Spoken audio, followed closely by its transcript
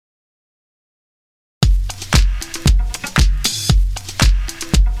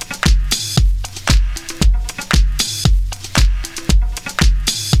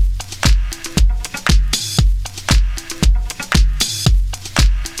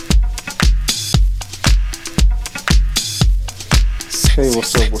Hey,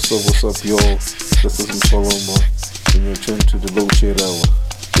 what's up, y'all? This is Msaloma, and you're tuned to the Loadshed hour.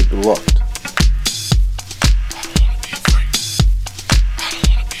 Keep it locked.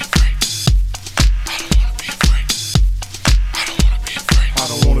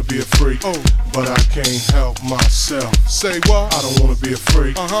 Be a freak, but I can't help myself. Say what? I don't wanna be a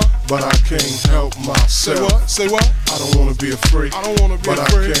freak, but I can't help myself. Say what? I don't wanna be a freak, I don't wanna be but a I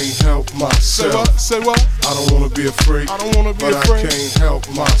freak. can't help myself. Say what? I don't wanna be a freak, I don't wanna be but a I freak. can't help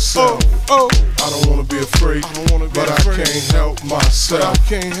myself. I don't wanna be a freak, I don't wanna be but a I freak. can't help myself. I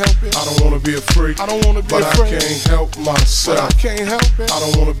can't help it. I don't wanna be a freak, I don't wanna be but a I freak. can't help myself. But I can't help it. I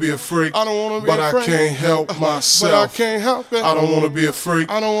don't wanna be a freak, I don't wanna be but a I freak. can't help But I myself. can't help it. I don't wanna be a freak,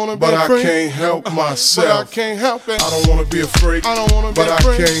 I don't wanna be but a I freak. can't help But I myself. can't help it. I don't wanna be a freak, I don't wanna be but a I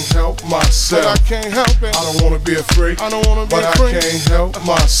freak. can't help But I myself. can't help it. I don't wanna be a freak, I don't wanna be but a I freak. can't help But I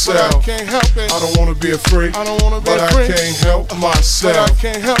myself. can't help it. I don't wanna be a freak, I don't wanna be but a I freak. can't help But I myself.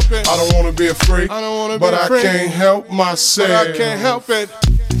 can't help it. I don't wanna be a freak, I don't wanna be but a I freak. can't help But myself. I can't help it.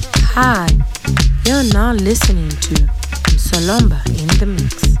 Hi, you're now listening to Msaloma in the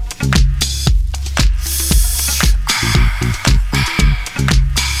Mix.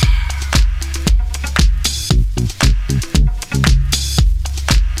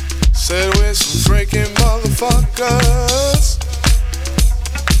 Said we're some freaking motherfuckers.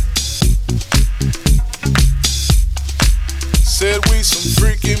 Said we some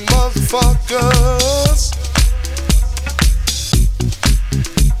freaking motherfuckers.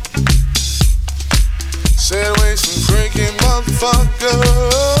 Said we some freaking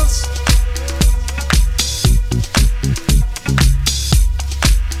motherfuckers.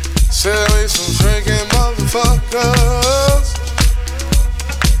 Said we some freaking motherfuckers.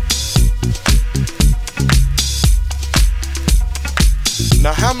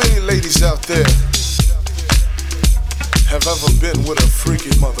 Now, how many ladies out there have ever been with a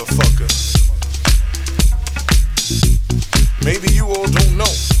freaky motherfucker? Maybe you all don't know.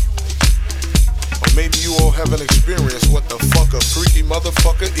 Or maybe you all haven't experienced what the fuck a freaky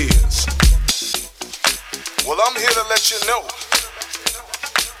motherfucker is. Well, I'm here to let you know.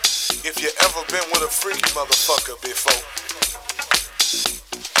 If you ever been with a freaky motherfucker before.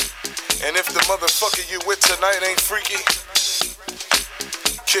 And if the motherfucker you with tonight ain't freaky,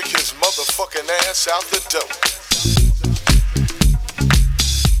 kick his motherfucking ass out the door.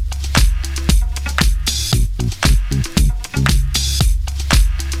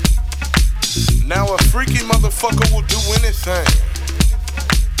 Now a freaky motherfucker will do anything.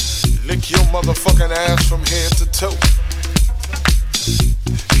 Lick your motherfucking ass from head to toe.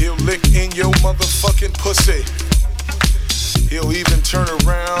 He'll lick in your motherfucking pussy. He'll even turn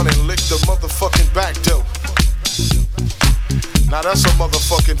around and lick the motherfucking back door. Now that's a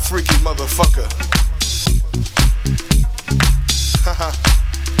motherfucking freaky motherfucker. Haha.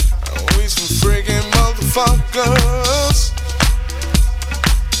 We some freaking motherfuckers.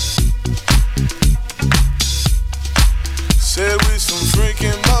 Said we some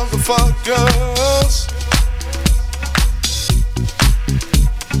freaking motherfuckers.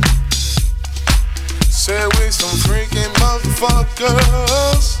 Said we some freaking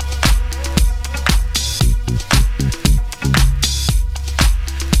motherfuckers.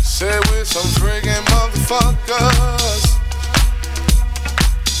 Said we some freaking motherfuckers.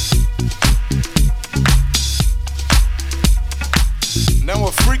 Now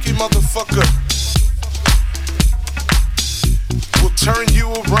a freaky motherfucker will turn you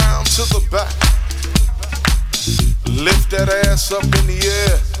around to the back, lift that ass up in the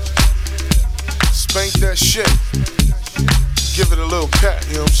air, spank that shit, give it a little pat,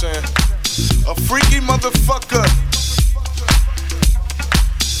 you know what I'm saying? A freaky motherfucker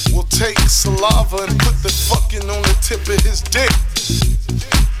will take saliva and put the fucking on the tip of his dick,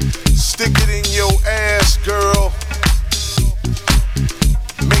 stick it in your ass, girl,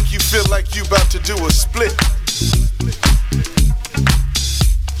 make you feel like you about to do a split.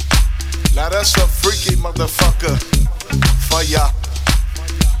 Now that's a freaky motherfucker for ya.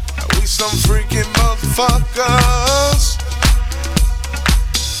 We some freaky motherfuckers.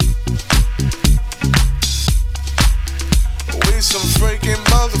 We some freaky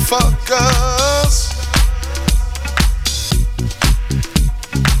motherfuckers.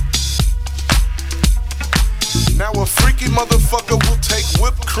 Now a freaky motherfucker will take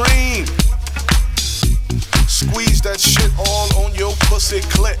whipped cream, squeeze that shit all on your pussy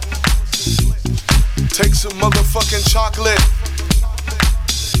clit. Take some motherfucking chocolate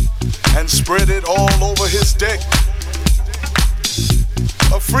and spread it all over his dick.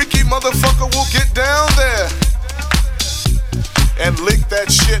 A freaky motherfucker will get down there and lick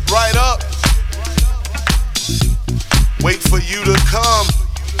that shit right up. Wait for you to come,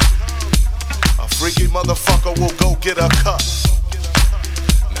 a freaky motherfucker will go get a cup.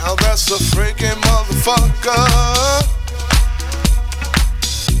 Now that's a freaky motherfucker.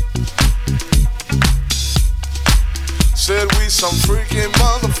 Said we some freaky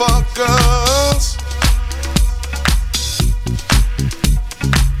motherfuckers.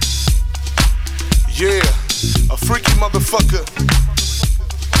 Yeah, a freaky motherfucker.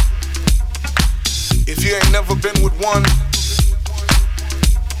 If you ain't never been with one,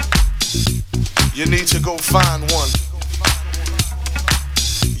 you need to go find one.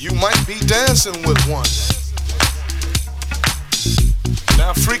 You might be dancing with one.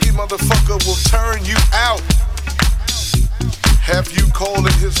 Now, freaky motherfucker will turn you out. Have you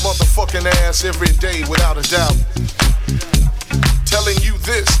calling his motherfucking ass every day without a doubt. Telling you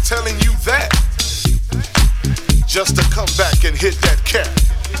this, telling you that, just to come back and hit that cat.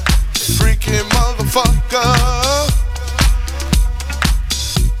 Freaky motherfucker.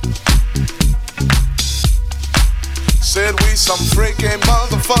 Said we some freaky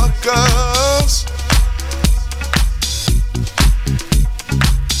motherfuckers.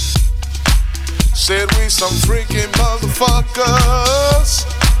 Said we some freaky motherfuckers.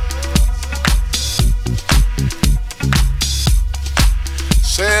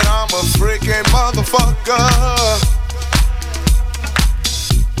 Said I'm a freaky motherfucker.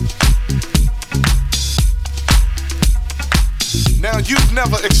 Now you've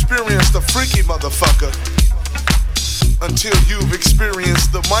never experienced a freaky motherfucker until you've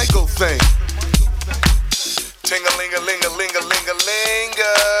experienced the Michael thing.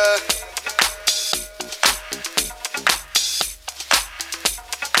 Ting-a-ling-a-ling-a-ling-a-ling-a-ling-a.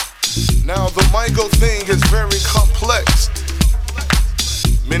 Now the Michael thing is very complex.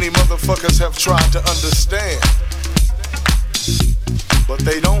 Many motherfuckers have tried to understand, but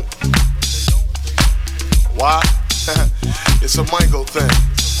they don't. Why? It's a Michael thing.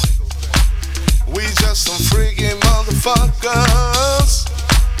 We just some freaky motherfuckers.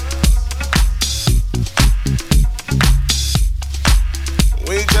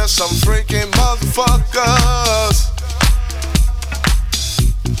 We just some freaky motherfuckers.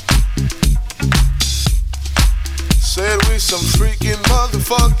 Said we some freaky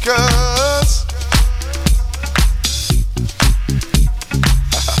motherfuckers.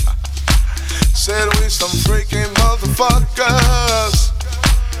 Said we some freaky motherfuckers.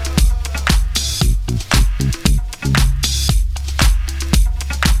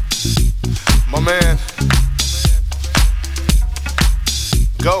 My man,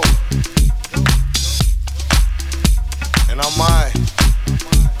 go. And I might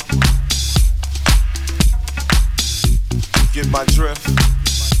get my drift.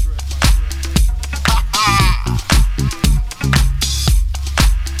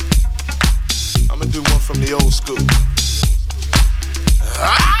 I'ma do one from the old school.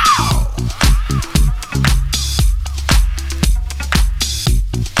 Ow!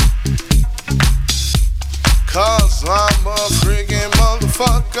 Cause I'm a freaking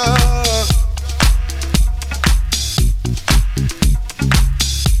motherfucker.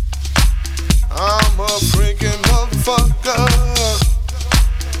 I'm a freaking motherfucker.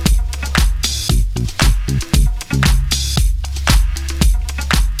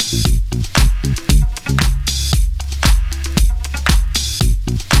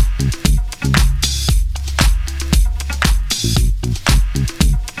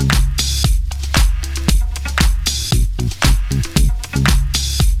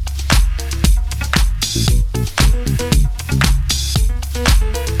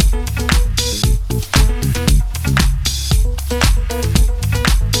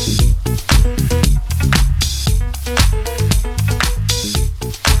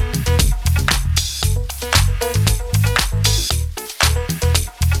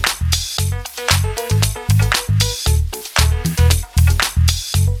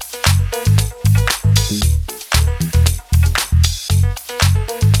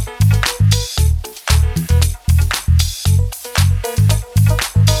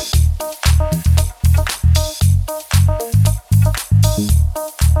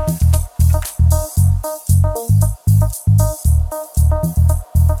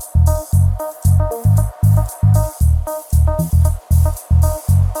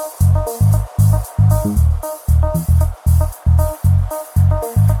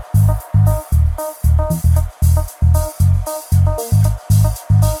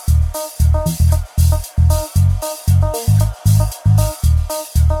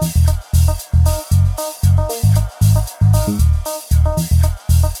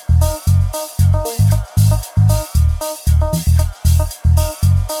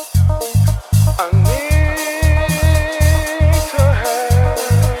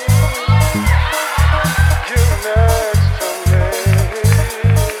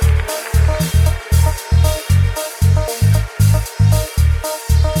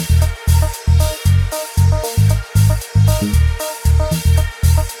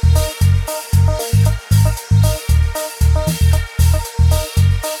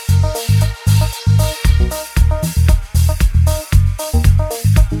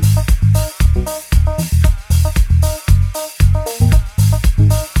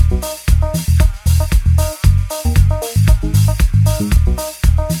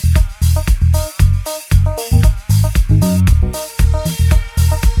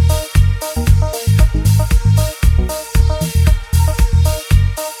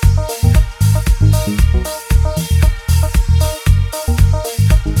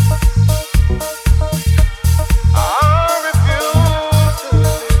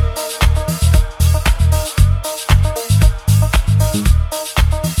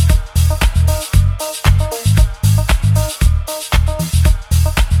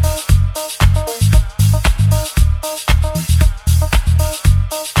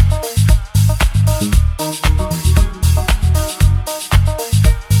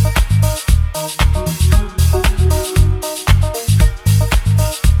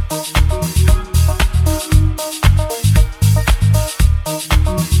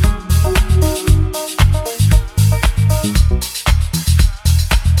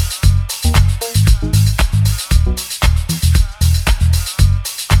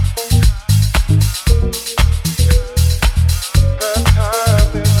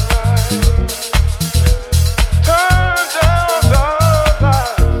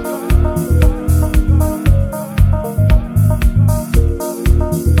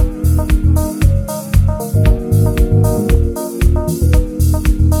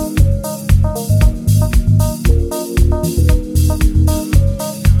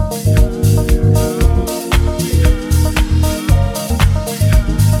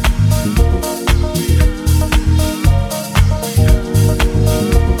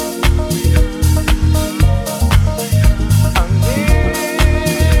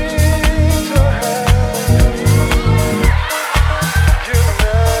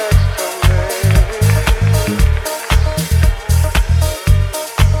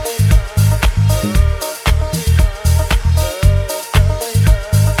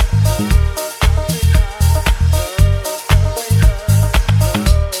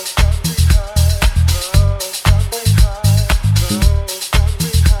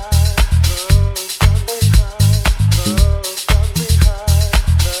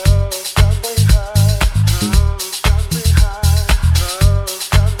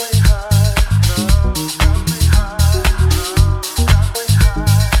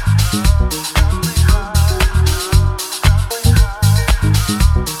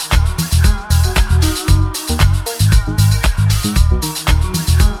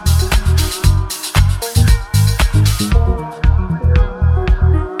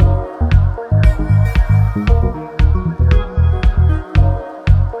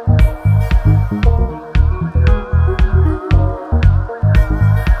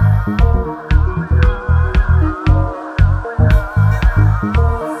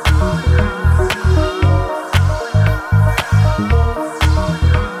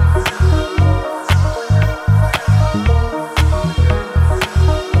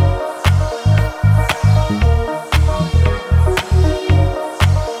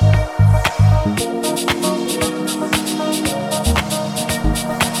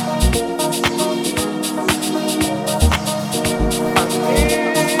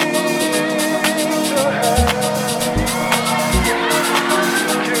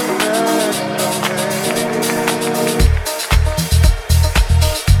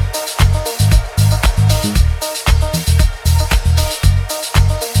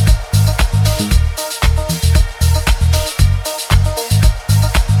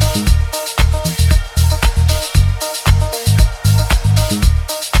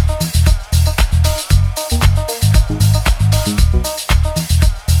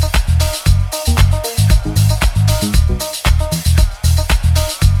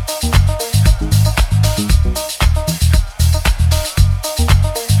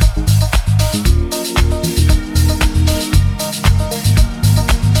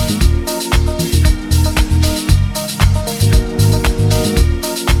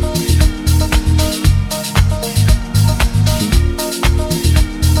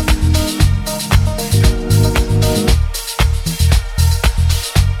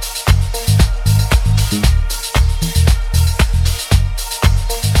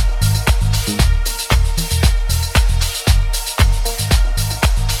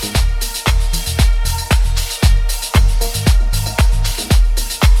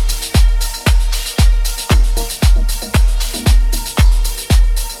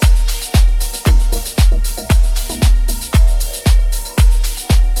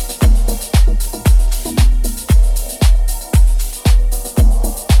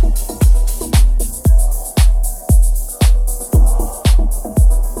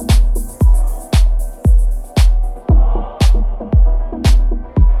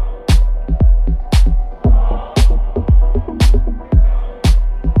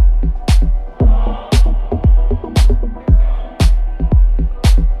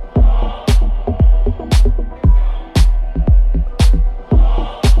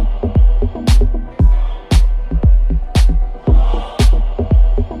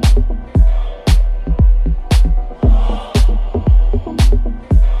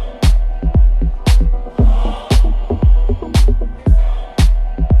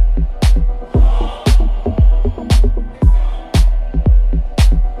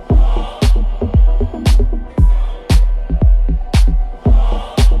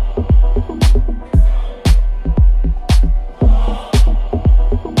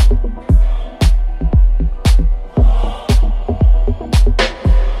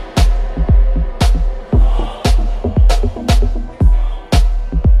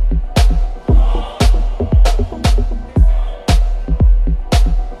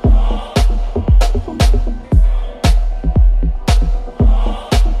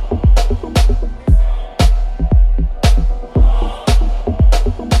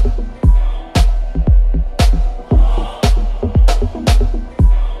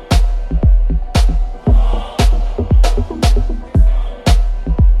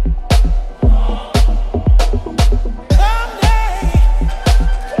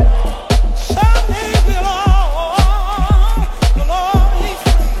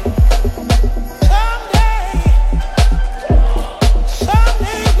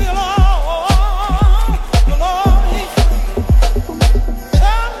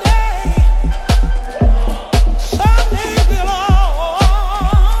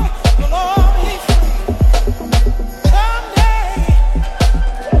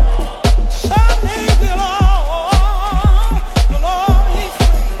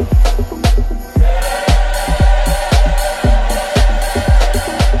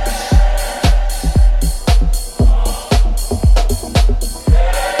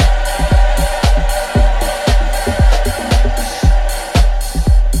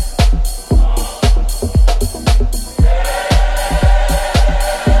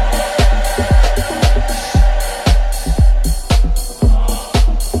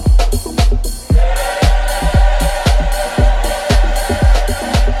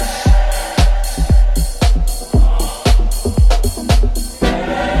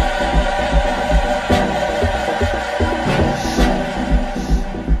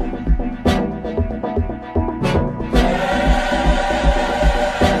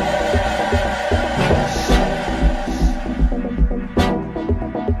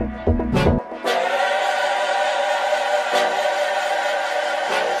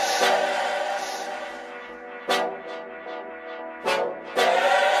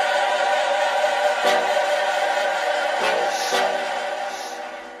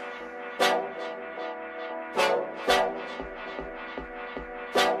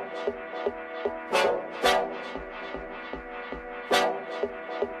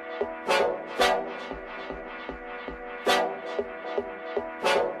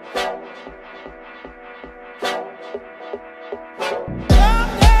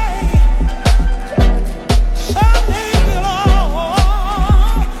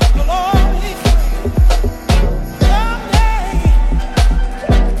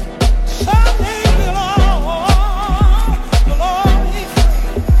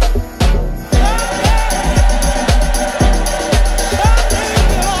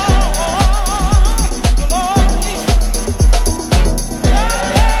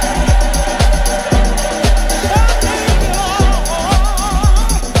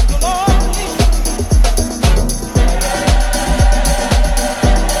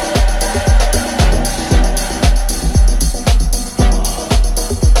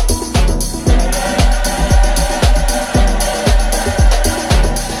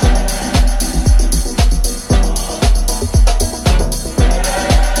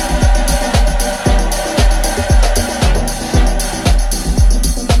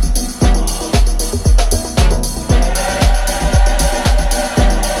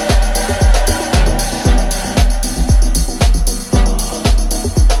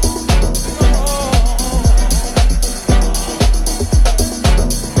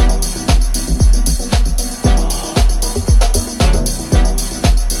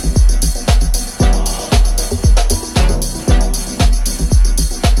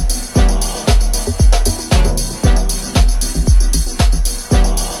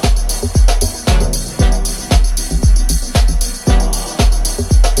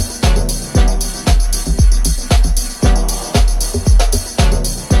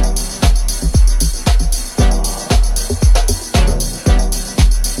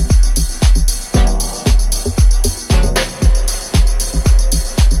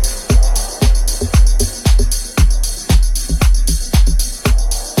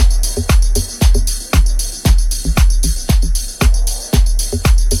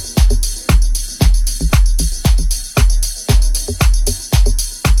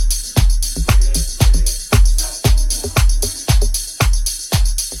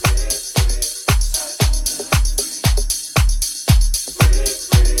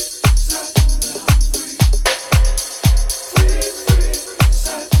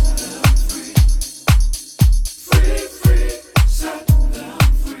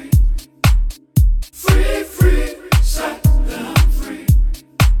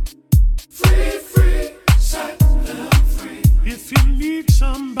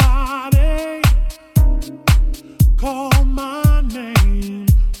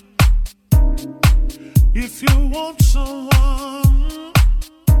 If you want someone,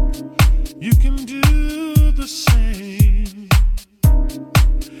 you can do the same.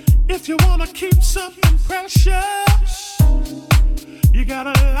 If you wanna keep something precious, you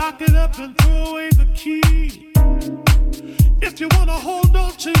gotta lock it up and throw away the key. If you wanna hold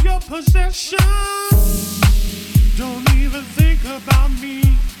on to your possessions, don't even think about me,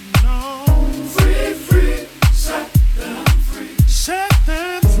 no. Free, free, set them free. Set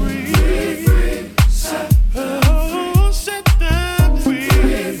them free. Free, free, set them free. Oh, set them free.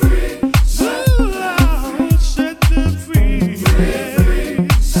 Free, free, set them free. Set them free. Free, free,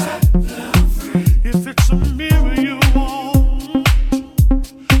 set them free. If it's a mirror you want,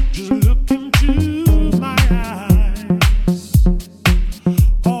 just look into my eyes.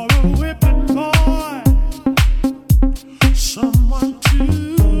 Or a whipping boy, someone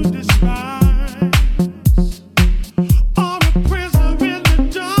to despise.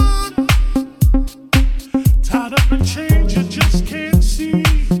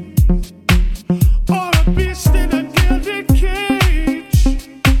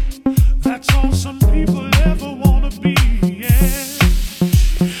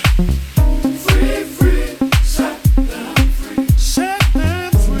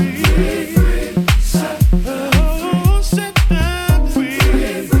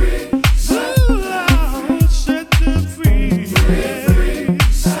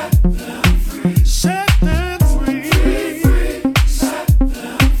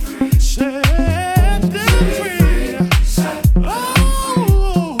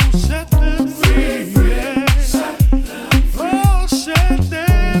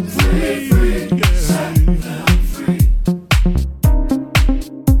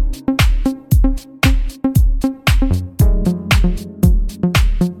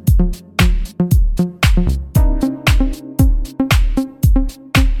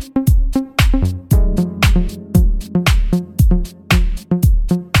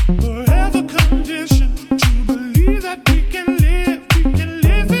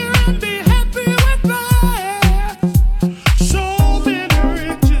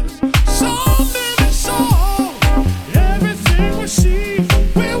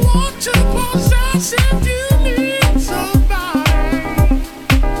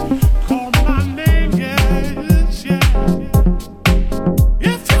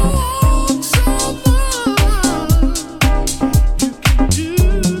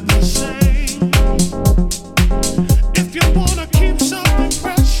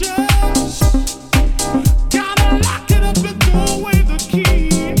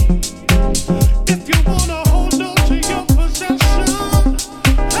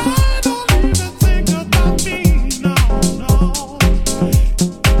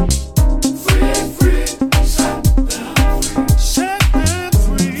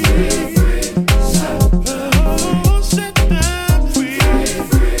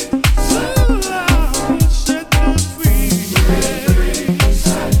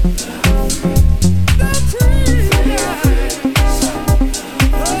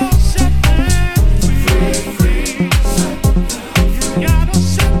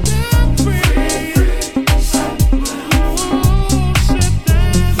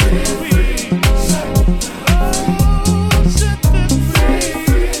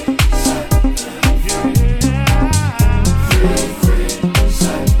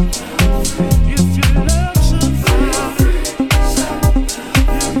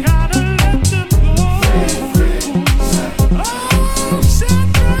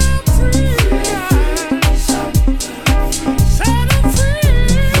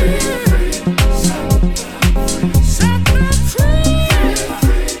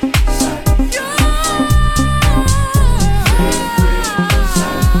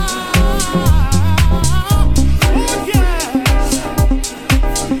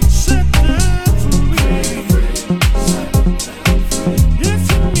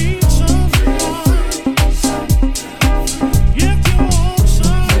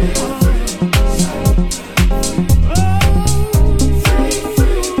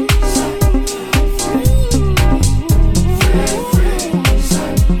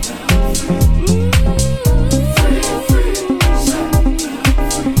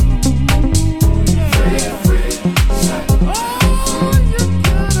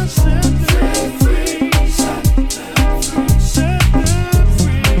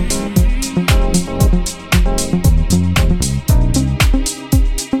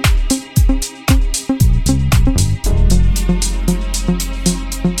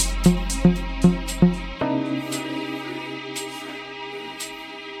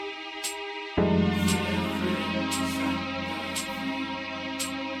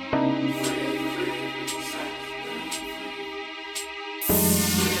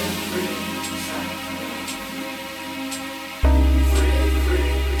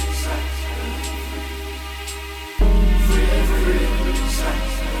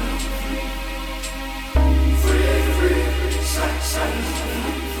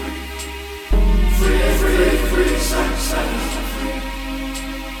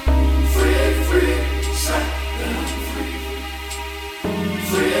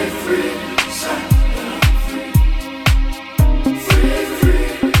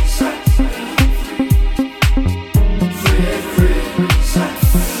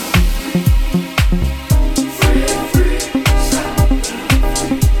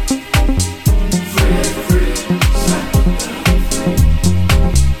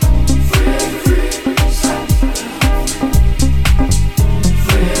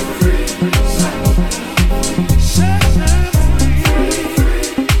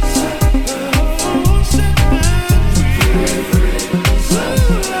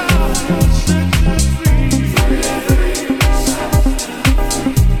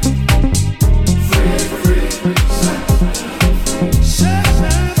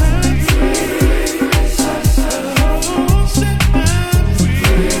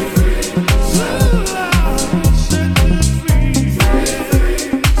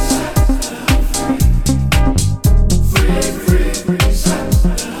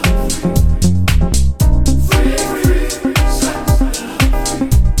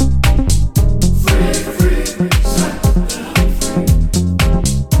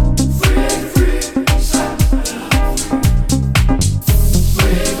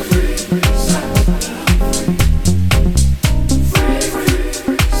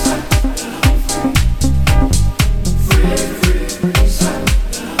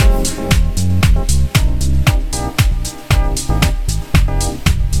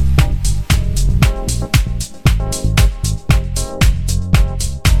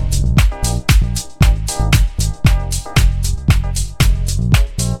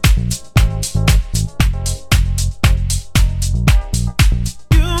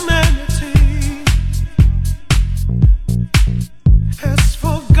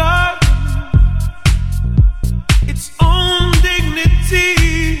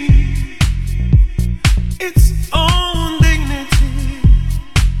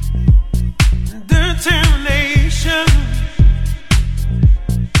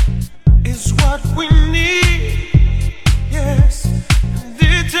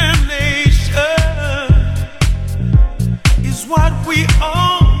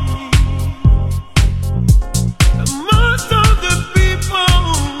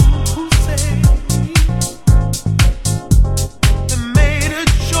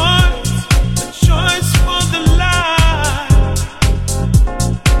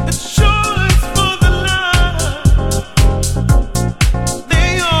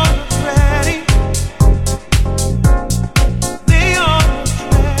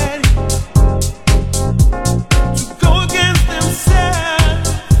 Go against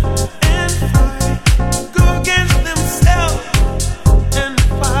themselves.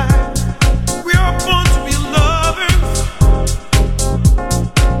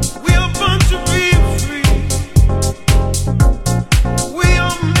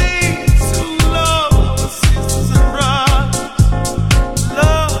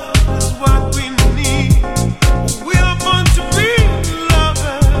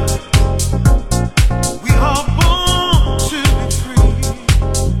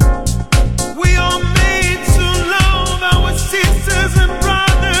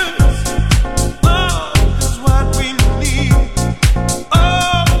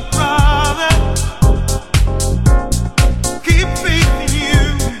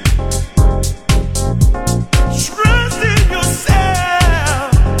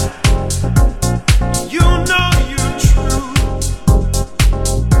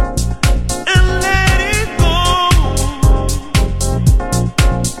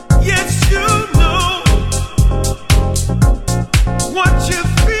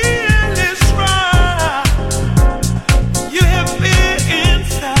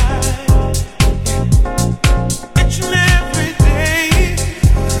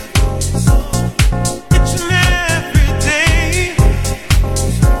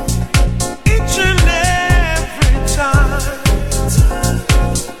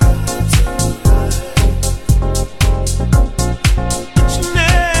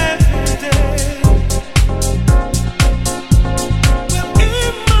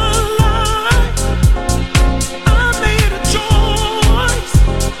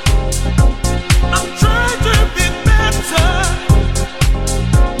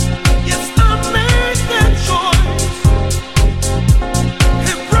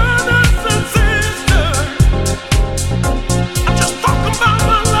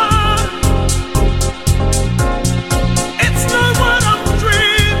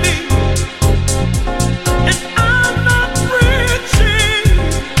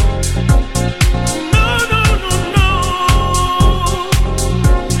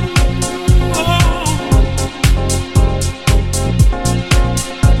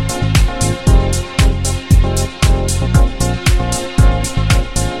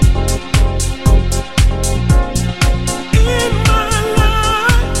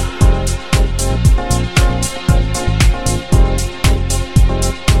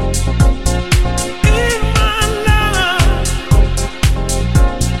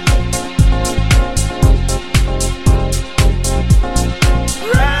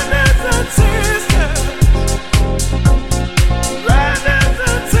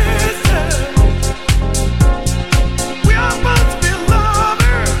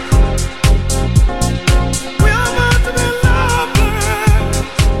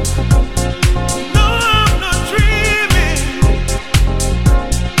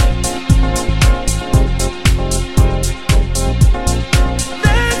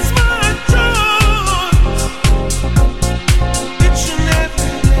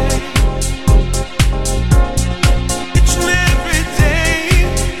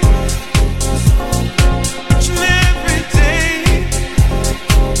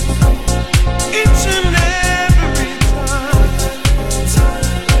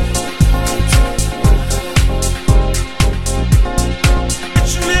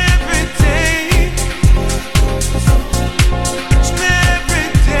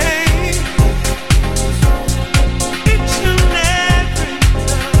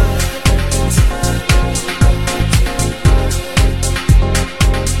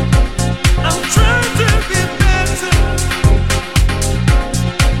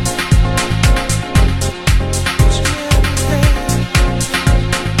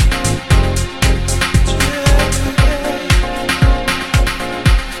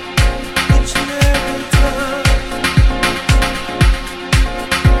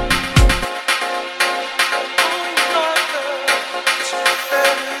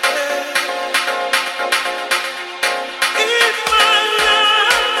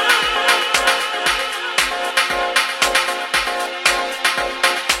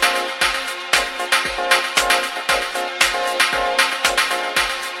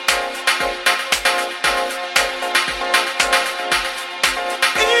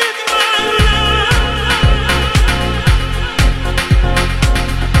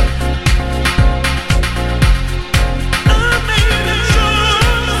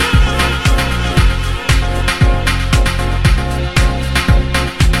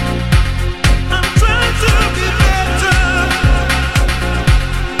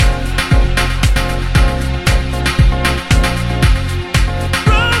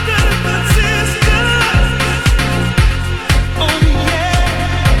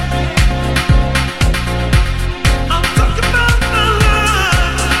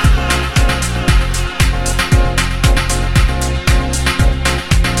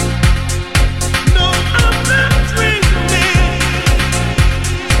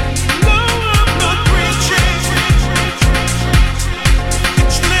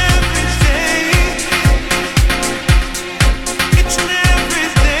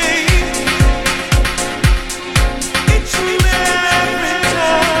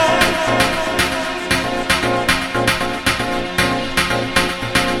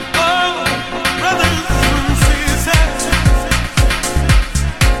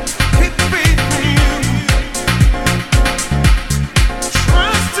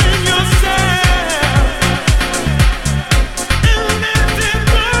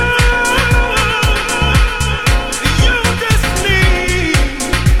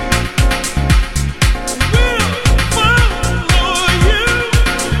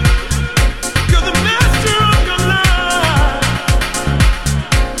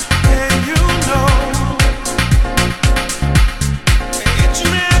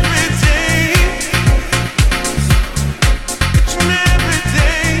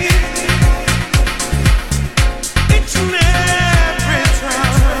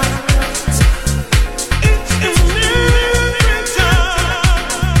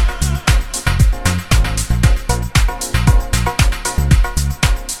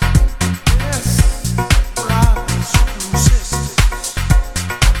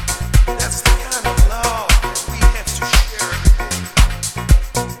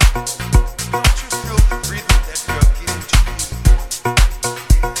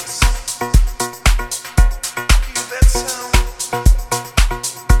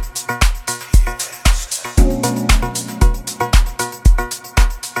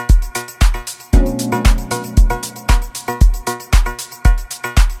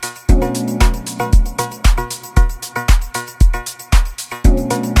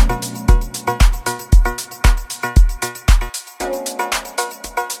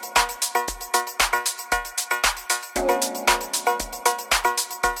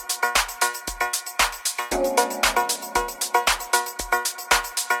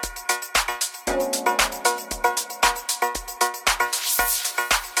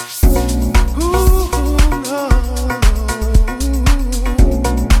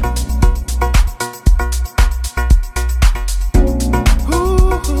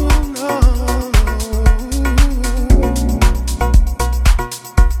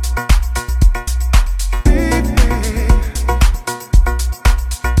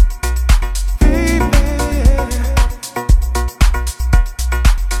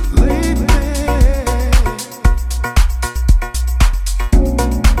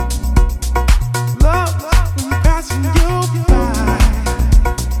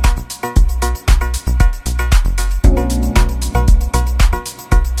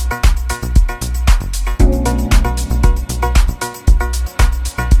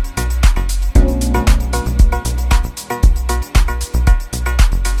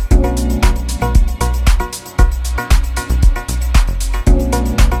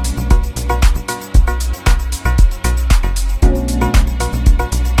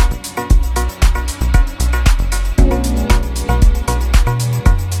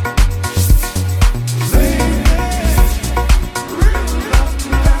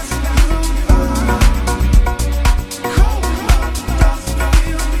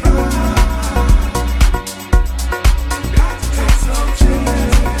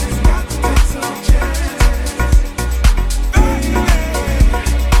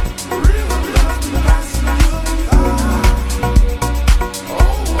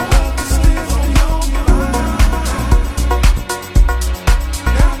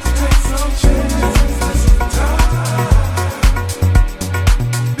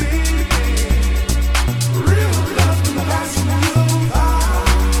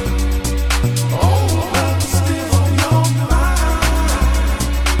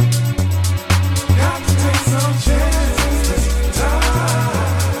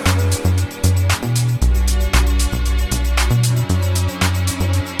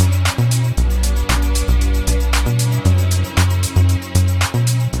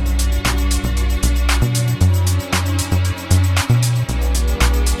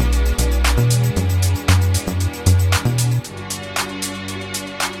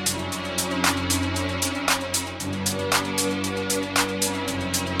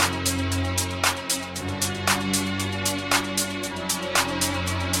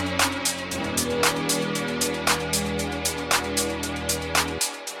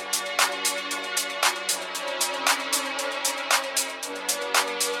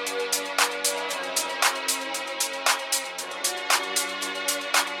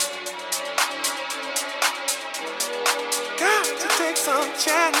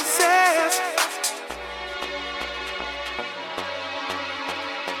 chances.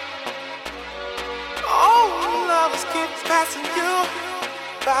 Oh, lovers keep passing you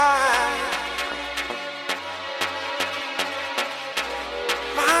by.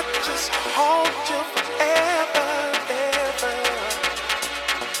 Might just hold you forever, ever.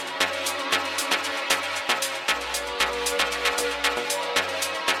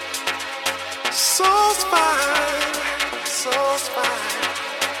 Soul's fine, soul's fine.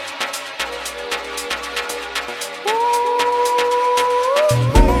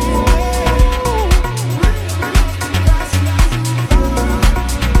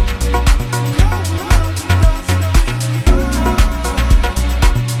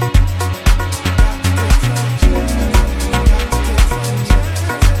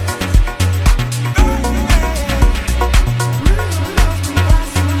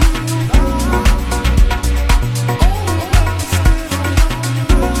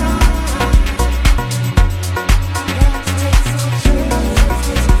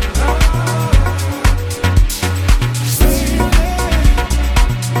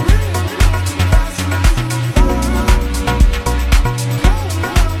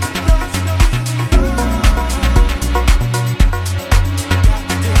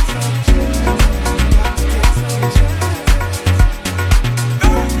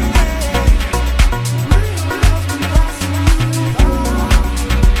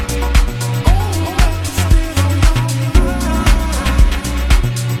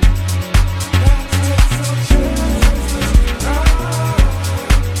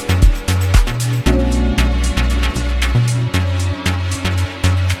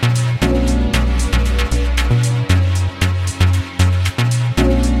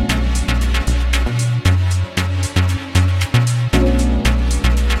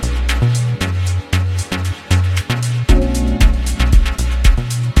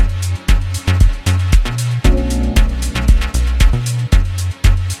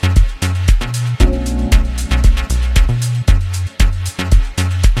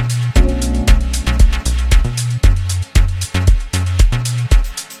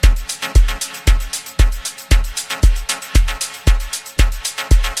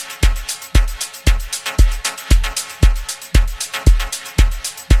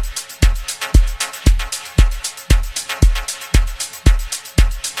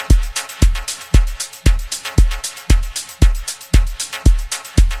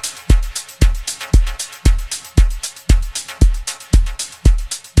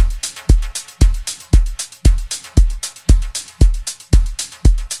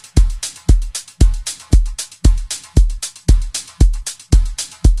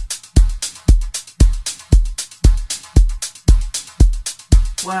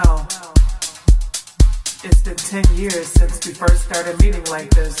 Wow, it's been 10 years since we first started meeting like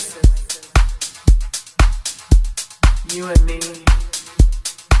this. You and me,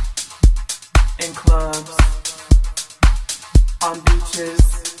 in clubs, on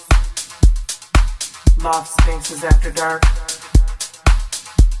beaches, loft spaces after dark,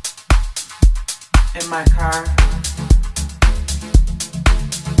 in my car.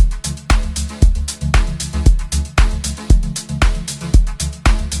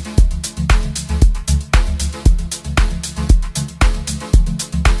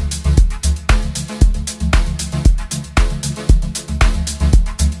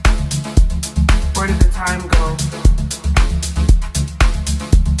 Where did the time go?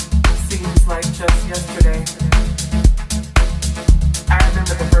 Seems like just yesterday. I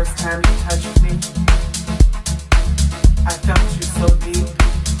remember the first time you touched me. I felt you so deep.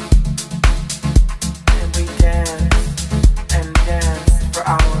 And we danced and danced for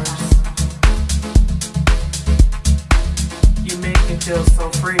hours. You made me feel so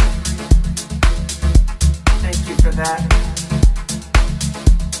free. Thank you for that.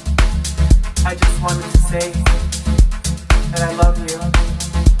 I just wanted to say that I love you.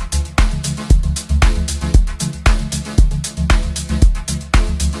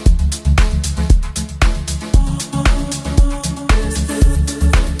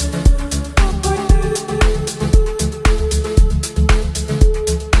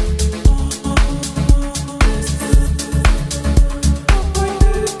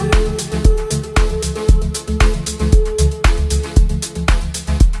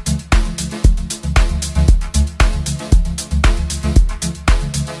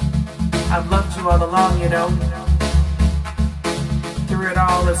 I've loved you all along, you know. Through it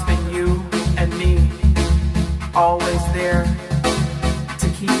all, it's been you and me, always there to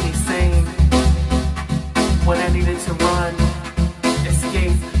keep me sane. When I needed to run,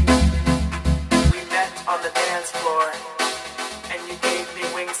 escape, we met on the dance floor, and you gave me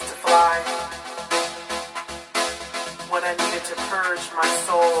touched my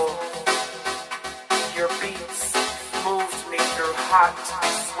soul. Your beats moved me through hot,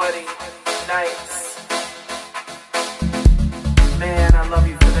 sweaty nights. Man, I love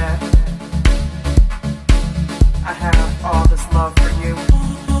you for that. I have all this love for you.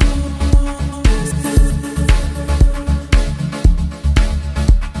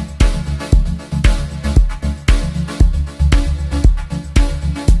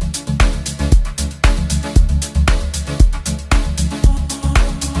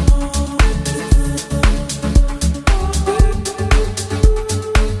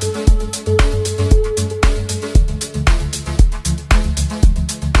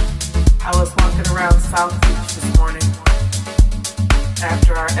 South Beach this morning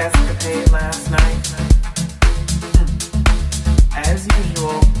after our escapade last night. As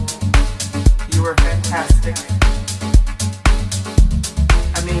usual, you were fantastic.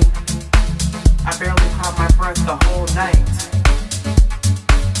 I mean, I barely caught my breath the whole night.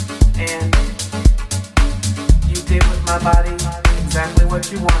 And you did with my body exactly what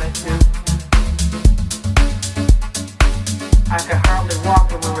you wanted to. I could hardly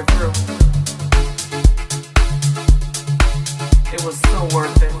walk when we were through. It was so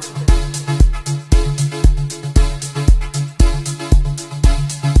worth it.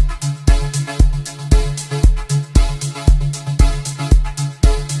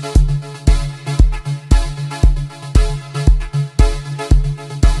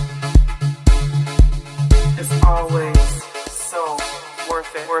 It's always so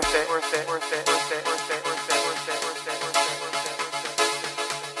worth it, worth it, worth it, worth it, worth it, worth it, worth it, worth it, worth it, worth it, worth it.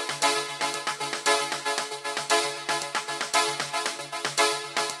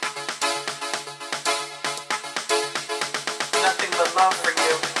 Nothing but love for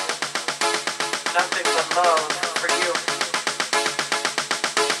you. Nothing but love for you.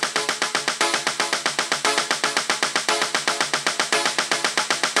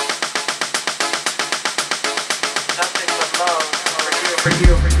 Nothing but love for you, for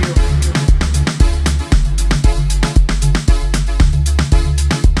you, for you.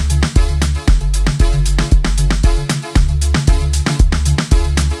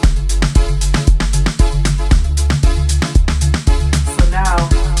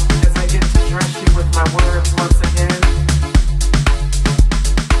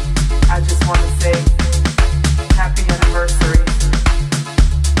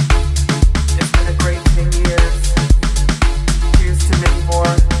 Here's to many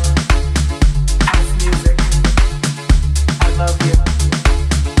more.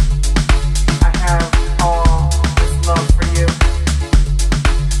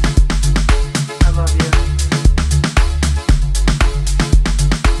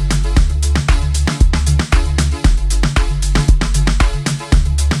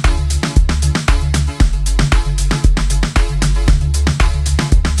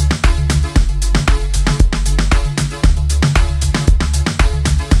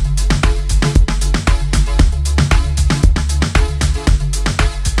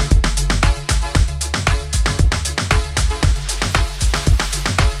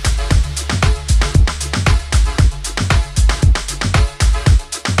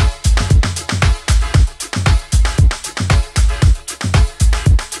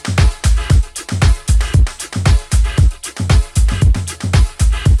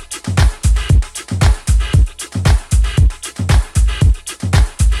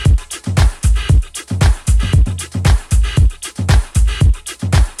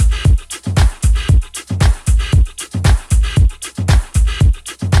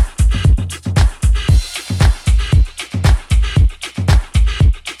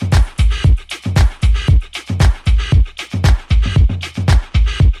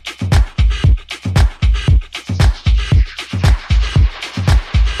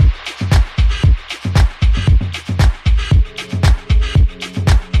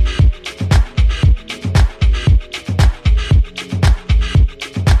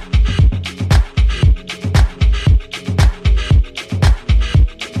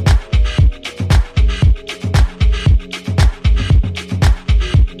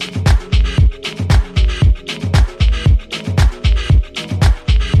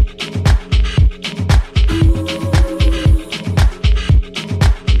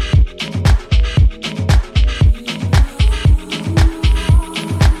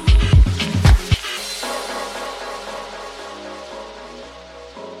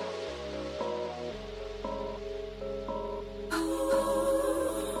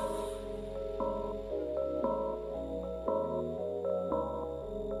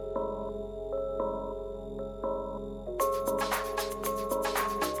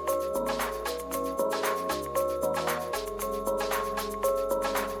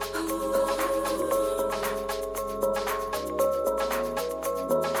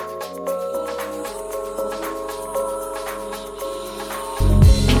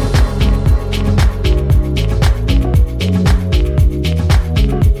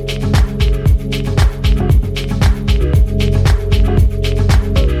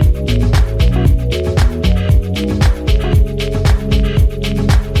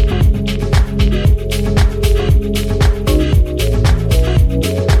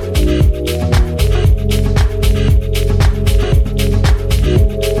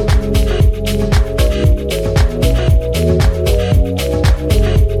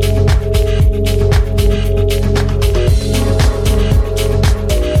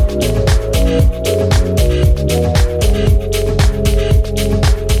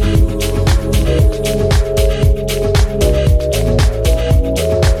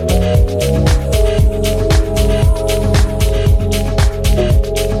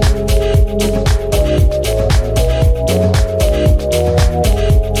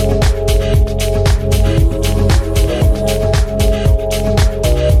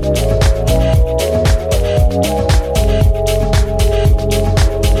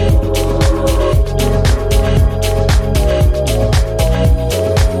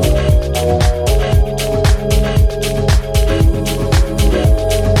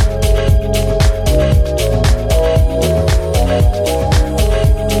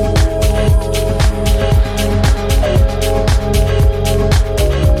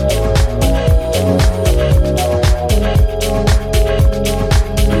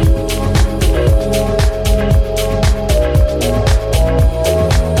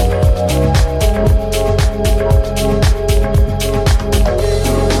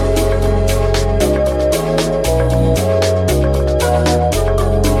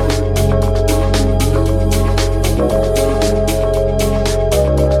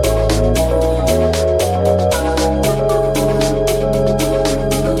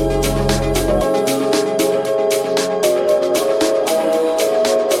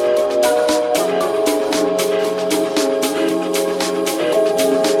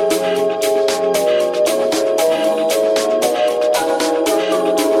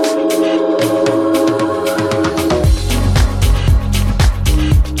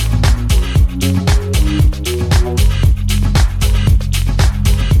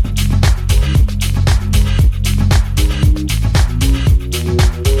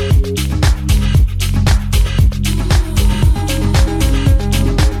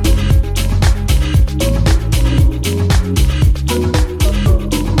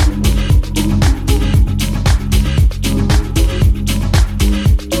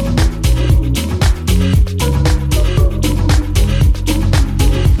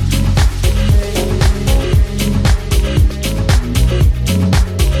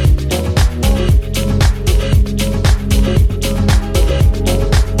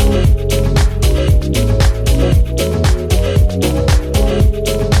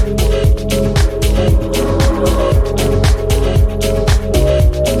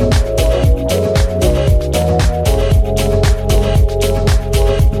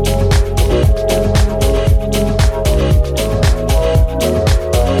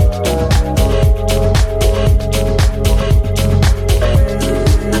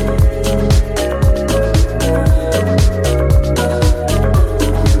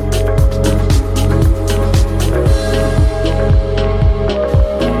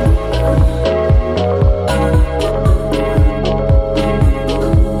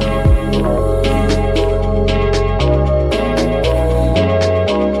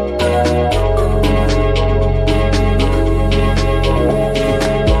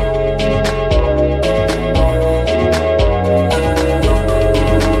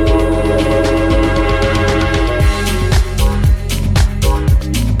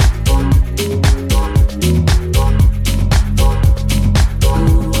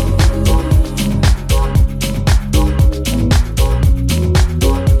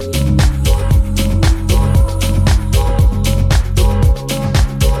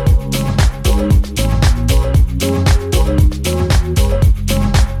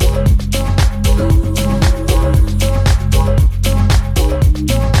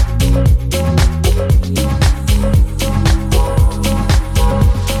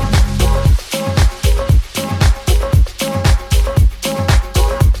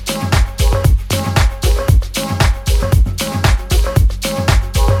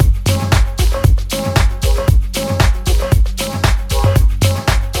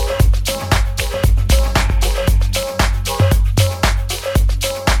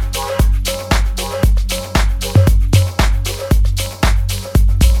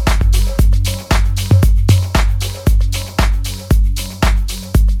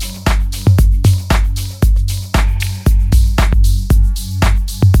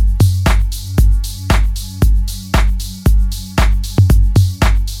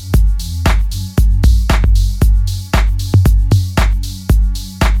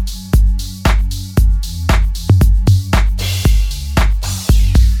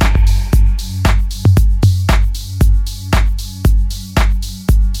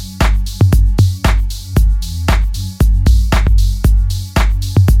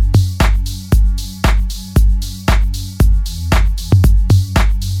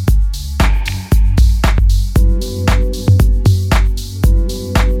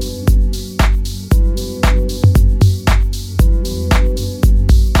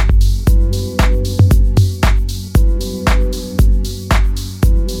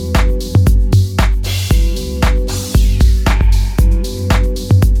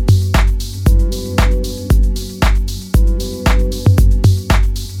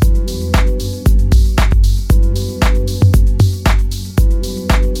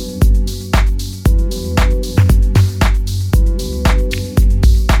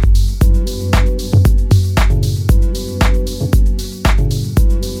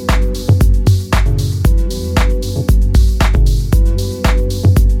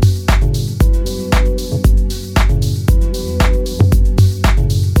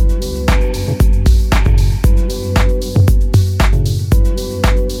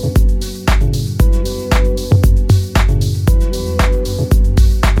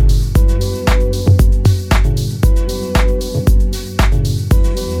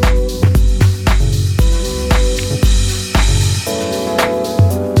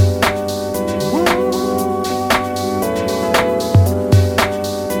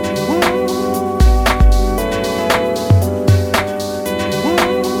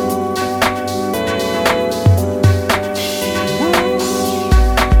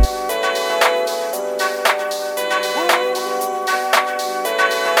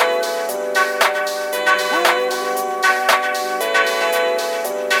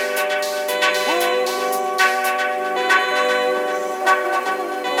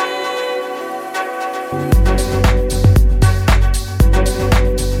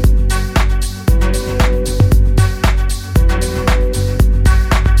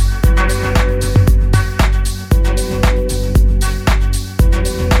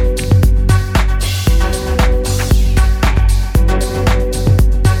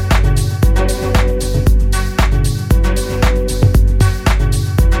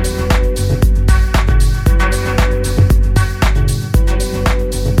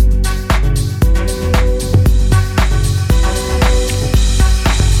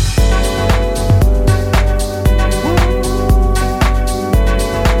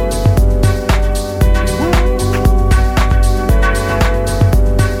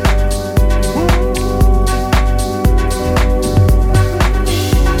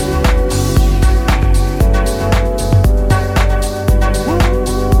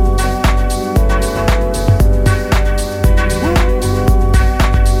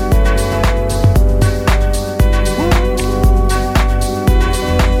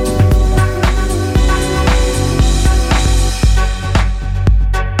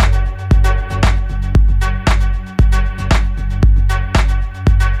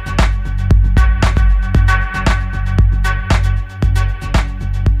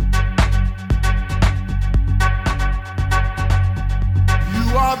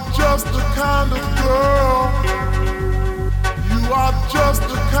 just the kind of girl. You are just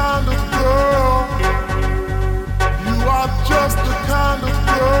the kind of girl. You are just the kind of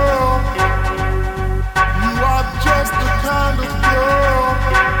girl.